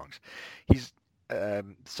belongs. He's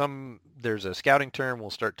there's a scouting term. We'll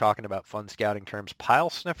start talking about fun scouting terms. Pile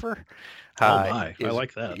sniffer. I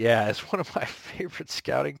like that. Yeah, it's one of my favorite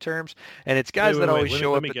scouting terms, and it's guys that always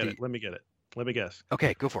show up. Let me get it. Let me guess.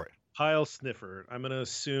 Okay, go for it. Pile sniffer. I'm going to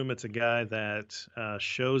assume it's a guy that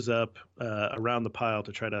shows up around the pile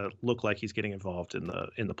to try to look like he's getting involved in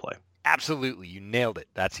the play. Absolutely, you nailed it.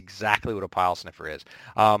 That's exactly what a pile sniffer is.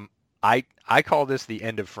 I call this the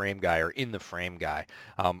end of frame guy or in the frame guy.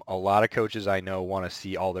 A lot of coaches I know want to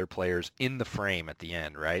see all their players in the frame at the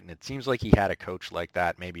end, right? And it seems like he had a coach like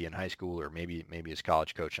that, maybe in high school or maybe his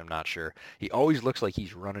college coach. I'm not sure. He always looks like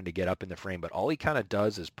he's running to get up in the frame, but all he kind of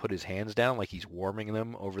does is put his hands down like he's warming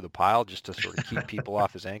them over the pile just to sort of keep people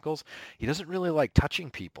off his ankles. He doesn't really like touching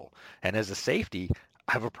people, and as a safety,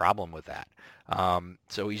 I have a problem with that.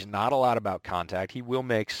 So he's not a lot about contact. He will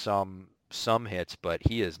make some hits, but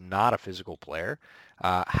he is not a physical player.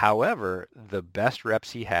 However, the best reps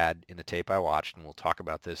he had in the tape I watched, and we'll talk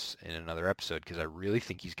about this in another episode because I really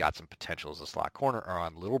think he's got some potential as a slot corner, are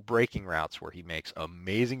on little breaking routes where he makes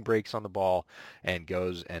amazing breaks on the ball and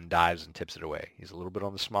goes and dives and tips it away. He's a little bit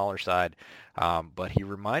on the smaller side, but he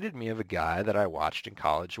reminded me of a guy that I watched in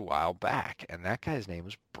college a while back, and that guy's name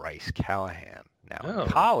was Bryce Callahan. Now, in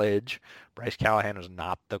college, Bryce Callahan was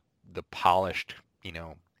not the polished,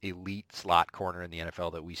 elite slot corner in the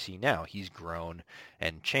NFL that we see now. He's grown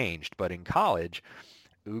and changed. But in college,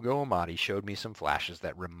 Ugo Amadi showed me some flashes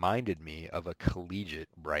that reminded me of a collegiate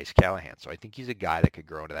Bryce Callahan. So I think he's a guy that could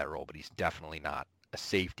grow into that role, but he's definitely not a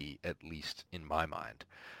safety, at least in my mind.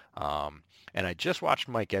 And I just watched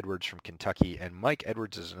Mike Edwards from Kentucky, and Mike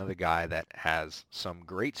Edwards is another guy that has some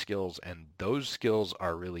great skills, and those skills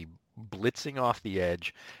are really blitzing off the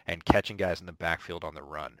edge and catching guys in the backfield on the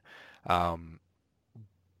run.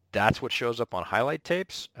 That's what shows up on highlight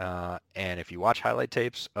tapes. And if you watch highlight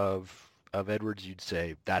tapes of Edwards, you'd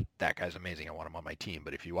say that guy's amazing. I want him on my team.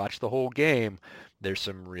 But if you watch the whole game, there's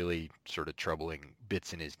some really sort of troubling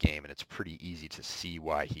bits in his game, and it's pretty easy to see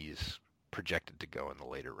why he's projected to go in the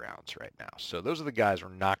later rounds right now. So those are the guys we're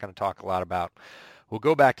not going to talk a lot about. We'll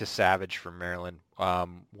go back to Savage from Maryland,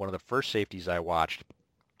 one of the first safeties I watched,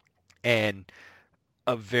 and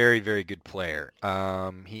a very, very good player.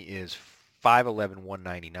 He is 5'11",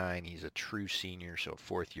 199. He's a true senior, so a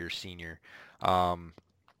fourth-year senior. I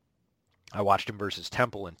watched him versus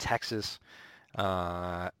Temple in Texas.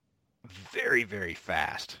 Very, very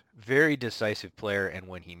fast. Very decisive player, and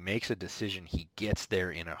when he makes a decision, he gets there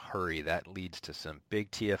in a hurry. That leads to some big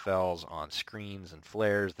TFLs on screens and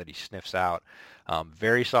flares that he sniffs out.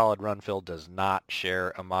 Very solid run fill, does not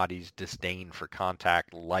share Amadi's disdain for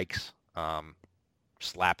contact, likes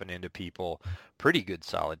slapping into people. Pretty good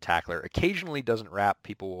solid tackler. Occasionally doesn't wrap.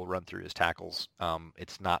 People will run through his tackles.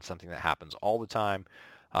 It's not something that happens all the time,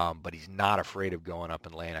 but he's not afraid of going up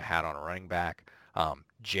and laying a hat on a running back,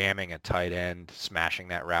 jamming a tight end, smashing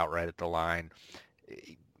that route right at the line.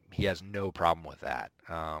 He has no problem with that.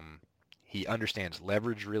 He understands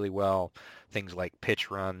leverage really well. Things like pitch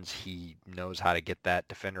runs, he knows how to get that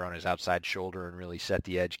defender on his outside shoulder and really set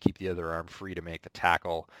the edge, keep the other arm free to make the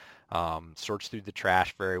tackle. Sorts through the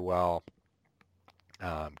trash very well.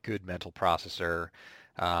 Good mental processor.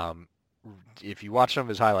 If you watch some of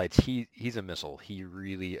his highlights, he's a missile. He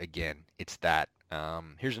really, again, it's that.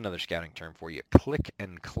 Here's another scouting term for you. Click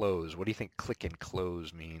and close. What do you think click and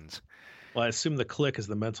close means? Well, I assume the click is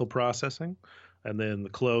the mental processing, and then the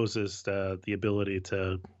close is the ability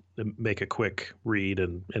to make a quick read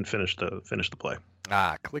and finish the play.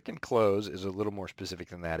 Click and close is a little more specific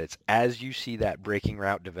than that. It's as you see that breaking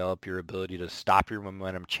route develop, your ability to stop your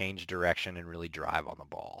momentum, change direction, and really drive on the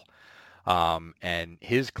ball. And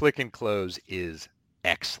his click and close is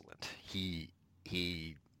excellent.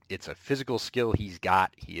 It's a physical skill he's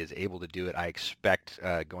got. He is able to do it. I expect,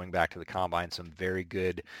 going back to the combine, some very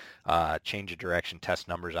good change of direction test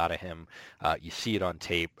numbers out of him. You see it on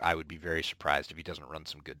tape. I would be very surprised if he doesn't run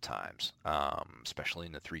some good times, especially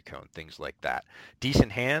in the three-cone, things like that.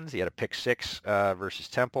 Decent hands. He had a pick six versus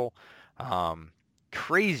Temple.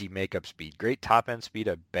 Crazy makeup speed. Great top-end speed.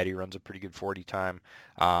 I bet he runs a pretty good 40 time.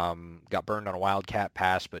 Got burned on a Wildcat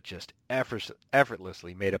pass, but just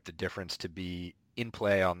effortlessly made up the difference to be in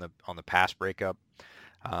play on the pass breakup.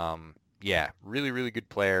 Really, really good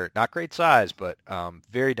player. Not great size, but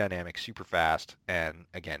very dynamic, super fast, and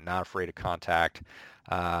again, not afraid of contact.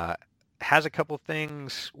 Has a couple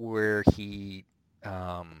things where he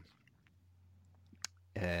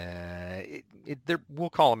we'll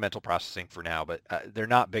call them mental processing for now, but they're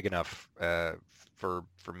not big enough for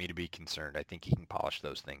me to be concerned. I think he can polish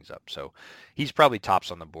those things up. So he's probably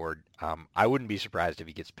tops on the board. I wouldn't be surprised if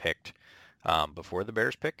he gets picked before the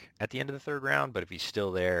Bears pick at the end of the third round, but if he's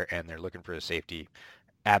still there and they're looking for a safety,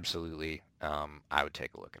 absolutely, I would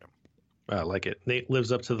take a look at him. I like it. Nate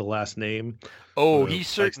lives up to the last name. Oh, he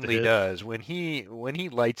certainly does. When he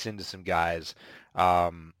lights into some guys,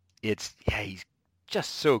 he's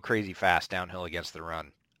just so crazy fast downhill against the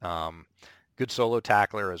run. Good solo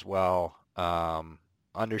tackler as well.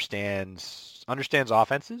 Understands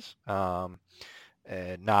offenses.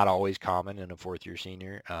 Not always common in a fourth-year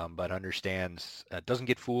senior, but understands, doesn't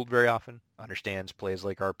get fooled very often, understands plays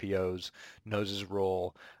like RPOs, knows his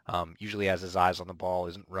role, usually has his eyes on the ball,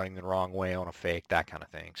 isn't running the wrong way on a fake, that kind of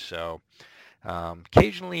thing. So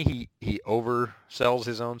occasionally he oversells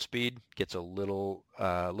his own speed, gets a little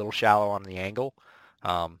shallow on the angle.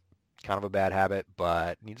 Kind of a bad habit,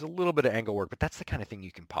 but needs a little bit of angle work. But that's the kind of thing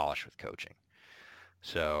you can polish with coaching.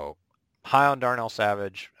 So high on Darnell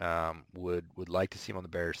Savage. Would like to see him on the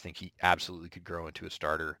Bears. Think he absolutely could grow into a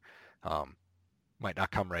starter. Might not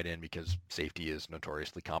come right in because safety is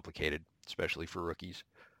notoriously complicated, especially for rookies.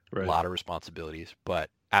 Right. A lot of responsibilities, but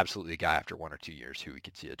absolutely a guy after 1 or 2 years who we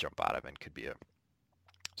could see a jump out of and could be a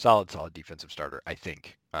solid defensive starter, I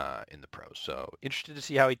think, in the pros. So interested to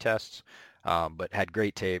see how he tests, but had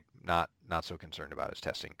great tape. Not so concerned about his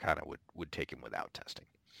testing. Kind of would take him without testing.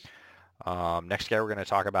 Next guy we're going to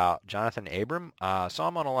talk about, Jonathan Abram. Saw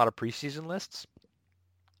him on a lot of preseason lists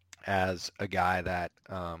as a guy that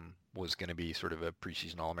was going to be sort of a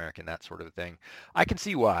preseason All-American, that sort of a thing. I can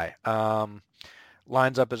see why.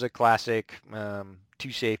 Lines up as a classic,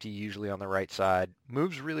 two safety, usually on the right side.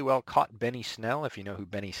 Moves really well. Caught Benny Snell, if you know who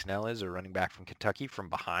Benny Snell is, a running back from Kentucky, from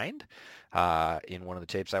behind in one of the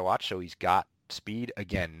tapes I watched. So he's got speed.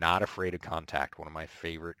 Again, not afraid of contact. One of my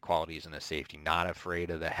favorite qualities in a safety. Not afraid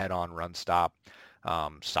of the head-on run stop.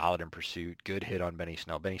 Solid in pursuit. Good hit on Benny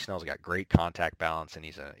Snell. Benny Snell's got great contact balance, and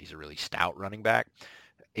he's a really stout running back.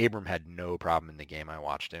 Abram had no problem in the game. I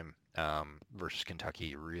watched him versus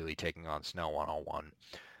Kentucky, really taking on Snell one-on-one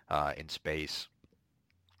in space.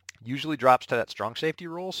 Usually drops to that strong safety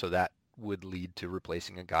role, so that would lead to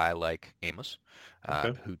replacing a guy like Amos,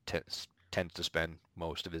 who tends to spend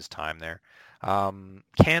most of his time there.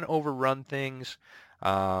 Can overrun things.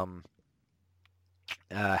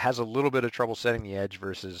 Has a little bit of trouble setting the edge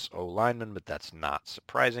versus O-lineman, but that's not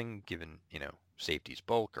surprising given, safety's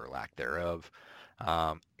bulk or lack thereof.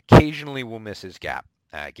 Occasionally will miss his gap.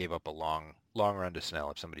 Gave up a long run to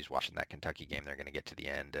Snell. If somebody's watching that Kentucky game, they're going to get to the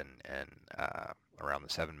end and around the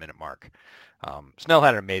 7-minute mark. Snell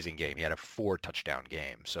had an amazing game. He had a 4-touchdown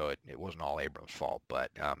game, so it wasn't all Abram's fault.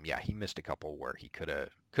 But he missed a couple where he could have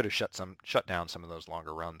shut down some of those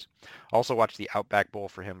longer runs. Also watched the Outback Bowl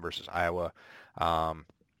for him versus Iowa.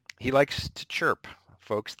 He likes to chirp.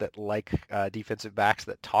 Folks that like defensive backs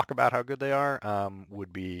that talk about how good they are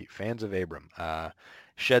would be fans of Abram.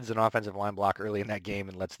 Sheds an offensive line block early in that game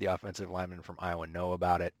and lets the offensive lineman from Iowa know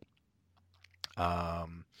about it.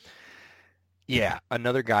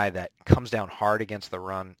 Another guy that comes down hard against the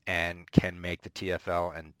run and can make the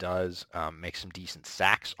TFL and does make some decent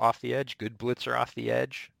sacks off the edge. Good blitzer off the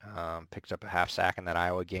edge. Picked up a half sack in that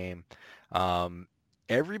Iowa game.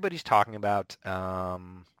 Everybody's talking about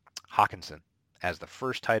Hawkinson as the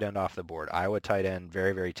first tight end off the board. Iowa tight end,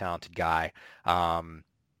 very, very talented guy.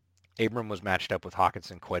 Abram was matched up with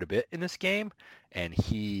Hawkinson quite a bit in this game, and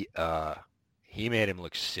he made him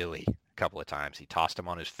look silly a couple of times. He tossed him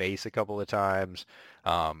on his face a couple of times.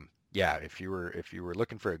 If you were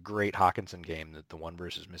looking for a great Hawkinson game, the one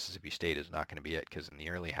versus Mississippi State is not going to be it, because in the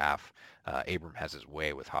early half, Abram has his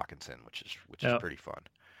way with Hawkinson, which is pretty fun.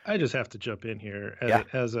 I just have to jump in here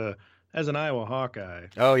as an Iowa Hawkeye.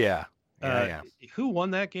 Oh yeah. Who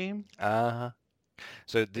won that game?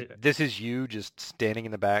 So this is you just standing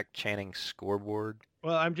in the back chanting scoreboard?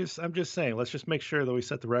 Well, I'm just saying, let's just make sure that we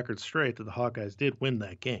set the record straight that the Hawkeyes did win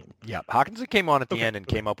that game. Yeah, Hawkinson came on at the end and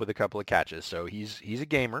came up with a couple of catches, so he's a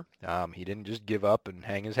gamer. He didn't just give up and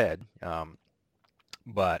hang his head.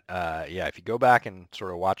 But if you go back and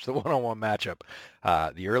sort of watch the one-on-one matchup,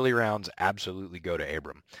 the early rounds absolutely go to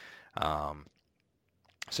Abram.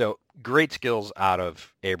 So great skills out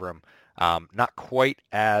of Abram. Not quite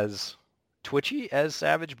as twitchy as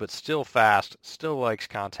Savage, but still fast, still likes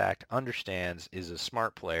contact, understands, is a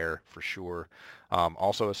smart player for sure.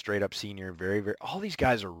 Also a straight-up senior, very, very. All these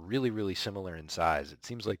guys are really, really similar in size. It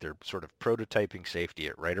seems like they're sort of prototyping safety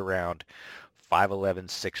at right around 5'11",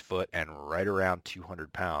 6 foot, and right around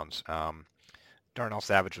 200 pounds. Darnell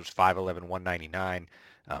Savage was 5'11", 199.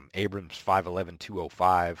 Abrams 5'11",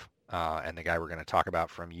 205. And the guy we're going to talk about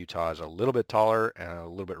from Utah is a little bit taller and a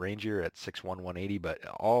little bit rangier at 6'1", 180, but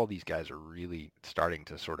all these guys are really starting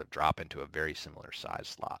to sort of drop into a very similar size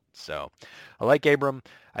slot. So I like Abram.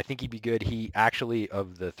 I think he'd be good. He actually,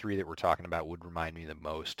 of the three that we're talking about, would remind me the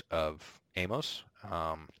most of Amos.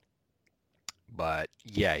 But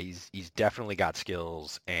yeah, he's definitely got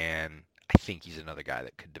skills, and I think he's another guy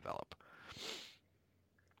that could develop.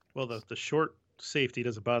 Well, the short safety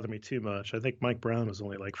doesn't bother me too much. I think Mike Brown was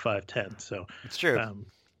only like 5'10", so It's true.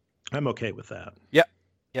 I'm okay with that.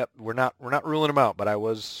 Yep, we're not ruling them out, but I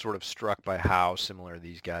was sort of struck by how similar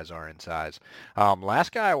these guys are in size.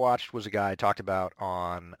 Last guy I watched was a guy I talked about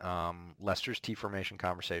on Lester's T Formation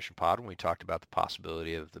Conversation Pod when we talked about the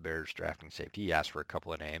possibility of the Bears drafting safety. He asked for a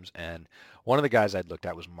couple of names, and one of the guys I'd looked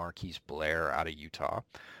at was Marquise Blair out of Utah.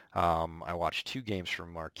 I watched 2 games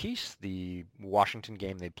from Marquise. The Washington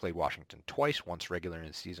game, they played Washington twice, once regular in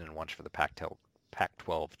the season and once for the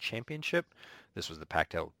Pac-12 championship. This was the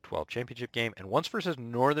Pac-12 championship game, and once versus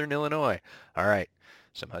Northern Illinois. All right,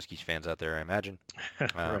 some Huskies fans out there, I imagine.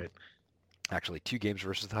 Right. Actually, 2 games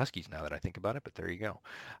versus the Huskies now that I think about it, but there you go.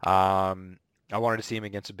 I wanted to see him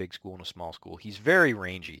against a big school and a small school. He's very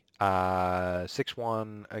rangy.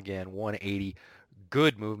 6'1", again, 180.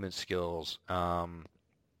 Good movement skills.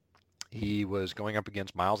 He was going up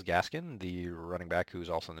against Myles Gaskin, the running back who's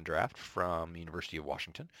also in the draft from the University of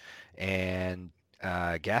Washington. And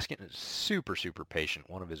Gaskin is super, super patient,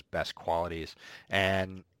 one of his best qualities.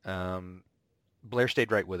 And Blair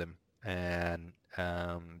stayed right with him and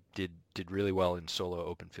did really well in solo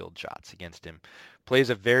open field shots against him.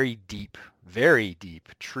 Plays a very deep,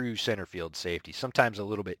 true center field safety. Sometimes a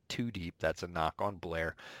little bit too deep. That's a knock on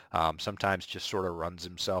Blair. Sometimes just sort of runs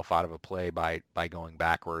himself out of a play by going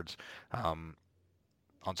backwards. On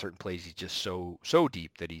certain plays, he's just so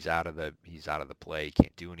deep that he's out of the play. He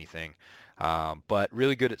can't do anything. But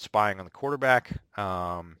really good at spying on the quarterback.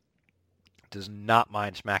 Does not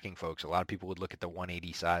mind smacking folks. A lot of people would look at the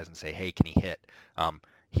 180 size and say, hey, can he hit?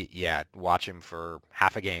 Watch him for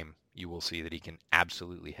half a game. You will see that he can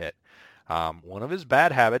absolutely hit. One of his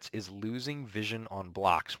bad habits is losing vision on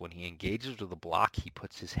blocks. When he engages with a block, he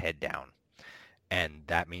puts his head down. And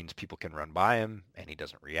that means people can run by him and he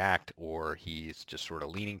doesn't react, or he's just sort of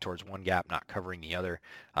leaning towards one gap, not covering the other.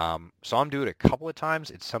 Saw him do it a couple of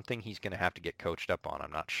times. It's something he's going to have to get coached up on.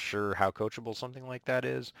 I'm not sure how coachable something like that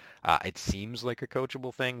is. It seems like a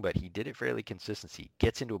coachable thing, but he did it fairly consistently. He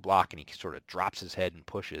gets into a block and he sort of drops his head and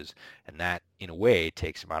pushes, and that, in a way,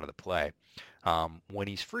 takes him out of the play. When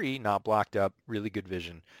he's free, not blocked up, really good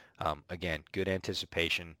vision. Again, good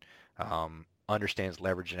anticipation. Understands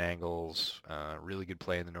leverage and angles. Really good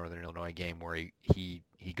play in the Northern Illinois game where he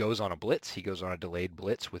goes on a blitz. He goes on a delayed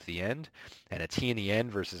blitz with the end, and it's he in the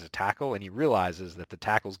end versus a tackle, and he realizes that the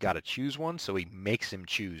tackle's got to choose one, so he makes him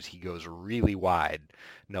choose. He goes really wide,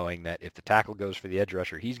 knowing that if the tackle goes for the edge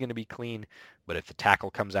rusher, he's going to be clean, but if the tackle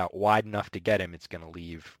comes out wide enough to get him, it's going to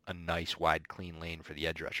leave a nice, wide, clean lane for the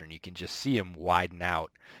edge rusher, and you can just see him widen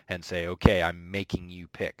out and say, okay, I'm making you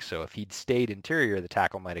pick. So if he'd stayed interior, the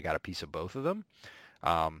tackle might have got a piece of both of them.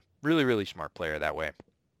 Really, really smart player that way.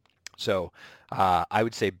 So I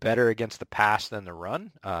would say better against the pass than the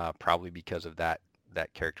run, probably because of that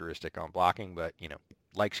characteristic on blocking, but,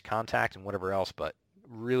 likes contact and whatever else, but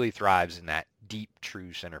really thrives in that deep,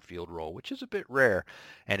 true center field role, which is a bit rare.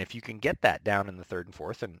 And if you can get that down in the third and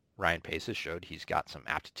fourth, and Ryan Pace has showed he's got some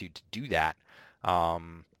aptitude to do that,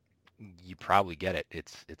 you probably get it.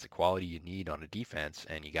 It's a quality you need on a defense,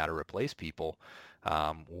 and you got to replace people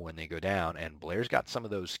when they go down. And Blair's got some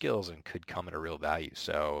of those skills and could come at a real value.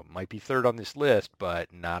 So might be third on this list,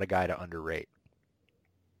 but not a guy to underrate.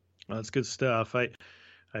 Well, that's good stuff.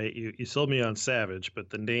 You sold me on Savage, but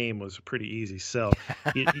the name was a pretty easy sell.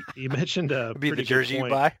 You mentioned a be pretty the jersey good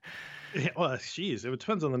point. you buy. Yeah, well, geez, it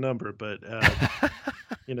depends on the number, but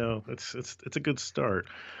it's a good start.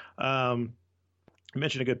 You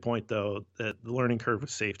mentioned a good point, though, that the learning curve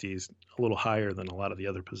with safety is a little higher than a lot of the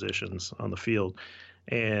other positions on the field.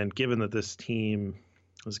 And given that this team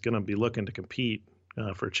is going to be looking to compete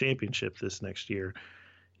for a championship this next year,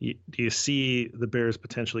 do you see the Bears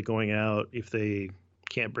potentially going out if they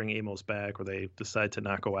can't bring Amos back or they decide to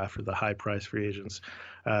not go after the high-price free agents?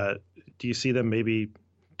 Do you see them maybe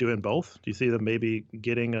doing both? Do you see them maybe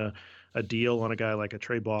getting a deal on a guy like a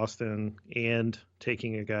Trey Boston and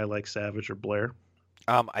taking a guy like Savage or Blair?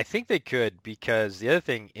 I think they could, because the other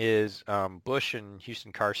thing is Bush and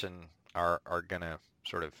Houston Carson are going to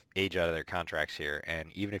sort of age out of their contracts here. And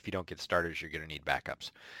even if you don't get starters, you're going to need backups.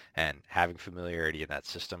 And having familiarity in that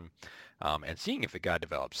system and seeing if a guy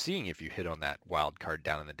develops, seeing if you hit on that wild card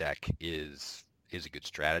down in the deck is a good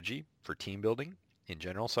strategy for team building in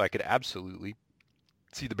general. So I could absolutely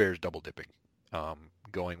see the Bears double dipping,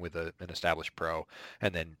 going with an established pro,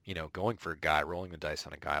 and then, going for a guy, rolling the dice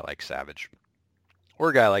on a guy like Savage or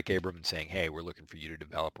a guy like Abram and saying, hey, we're looking for you to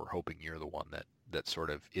develop. We're hoping you're the one that sort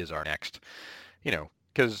of is our next,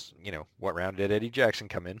 Because, what round did Eddie Jackson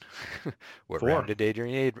come in? What 4. round did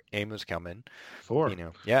Adrian Amos come in? 4.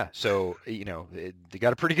 Yeah. So, they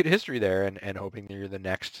got a pretty good history there, and hoping that you're the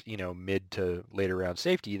next, mid to later round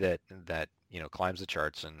safety that climbs the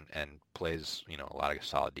charts and plays, a lot of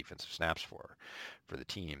solid defensive snaps for the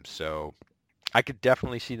team. So I could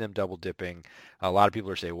definitely see them double dipping. A lot of people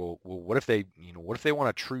are saying, well, what if they want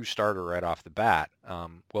a true starter right off the bat?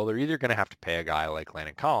 Well, they're either going to have to pay a guy like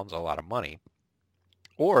Landon Collins a lot of money,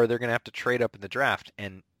 or they're going to have to trade up in the draft.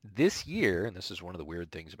 And this year, and this is one of the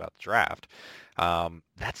weird things about the draft,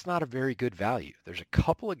 that's not a very good value. There's a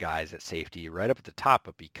couple of guys at safety right up at the top,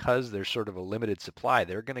 but because there's sort of a limited supply,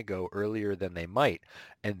 they're going to go earlier than they might.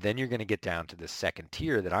 And then you're going to get down to the second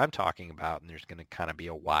tier that I'm talking about, and there's going to kind of be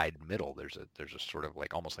a wide middle. There's a sort of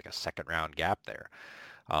almost like a second round gap there.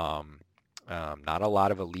 Not a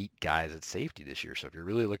lot of elite guys at safety this year. So if you're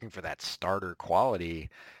really looking for that starter quality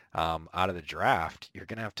out of the draft, you're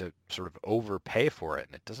going to have to sort of overpay for it,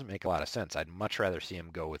 and it doesn't make a lot of sense. I'd much rather see him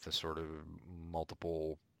go with a sort of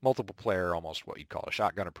multiple player, almost what you'd call a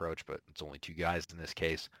shotgun approach, but it's only 2 guys in this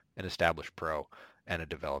case, an established pro and a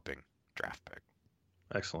developing draft pick.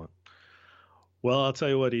 Excellent. Well, I'll tell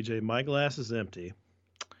you what, EJ, my glass is empty.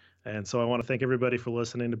 And so I want to thank everybody for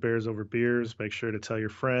listening to Bears Over Beers. Make sure to tell your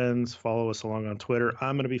friends, follow us along on Twitter.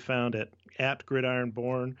 I'm going to be found at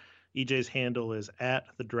GridironBorn. EJ's handle is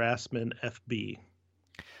 @TheDraftsmanFB.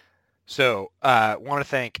 So want to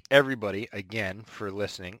thank everybody again for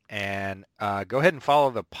listening, and go ahead and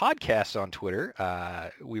follow the podcast on Twitter.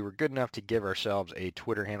 We were good enough to give ourselves a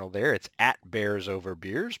Twitter handle there. It's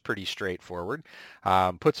 @BearsOverBeers, pretty straightforward.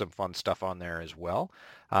 Put some fun stuff on there as well.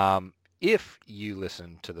 If you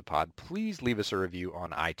listen to the pod, please leave us a review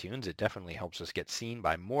on iTunes. It definitely helps us get seen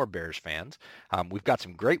by more Bears fans. We've got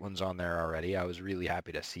some great ones on there already. I was really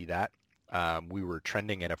happy to see that. We were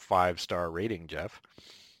trending at a 5-star rating, Jeff.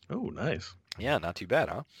 Oh, nice. Yeah, not too bad,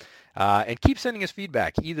 huh? And keep sending us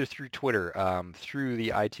feedback, either through Twitter, through the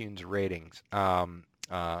iTunes ratings,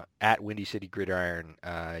 at Windy City Gridiron.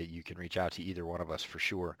 You can reach out to either one of us for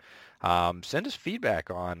sure. Send us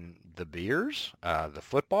feedback on the beers, the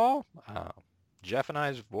football, Jeff and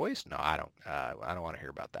I's voice. No, I don't want to hear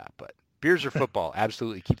about that, but beers or football,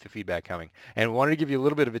 absolutely keep the feedback coming. And we wanted to give you a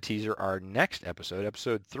little bit of a teaser. Our next episode,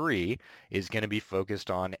 episode 3, is going to be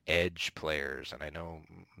focused on edge players. And I know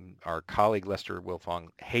our colleague Lester Wilfong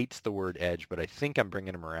hates the word edge, but I think I'm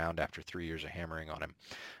bringing him around after 3 years of hammering on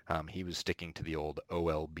him. He was sticking to the old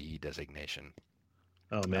OLB designation.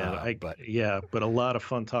 Oh, man. But a lot of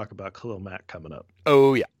fun talk about Khalil Mack coming up.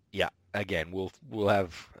 Oh, yeah. Again, we'll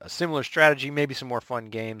have a similar strategy, maybe some more fun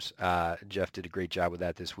games. Jeff did a great job with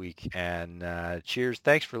that this week. And cheers.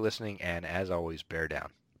 Thanks for listening. And as always, bear down.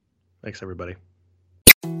 Thanks, everybody.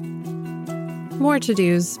 More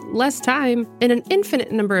to-dos, less time, and an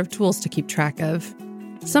infinite number of tools to keep track of.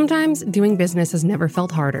 Sometimes doing business has never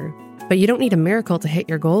felt harder. But you don't need a miracle to hit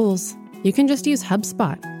your goals. You can just use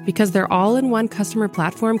HubSpot, because their all-in-one customer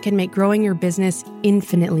platform can make growing your business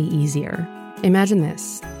infinitely easier. Imagine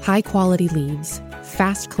this: high-quality leads,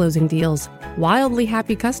 fast closing deals, wildly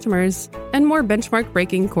happy customers, and more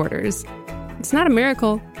benchmark-breaking quarters. It's not a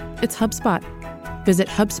miracle, it's HubSpot. Visit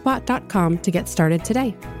HubSpot.com to get started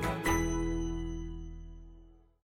today.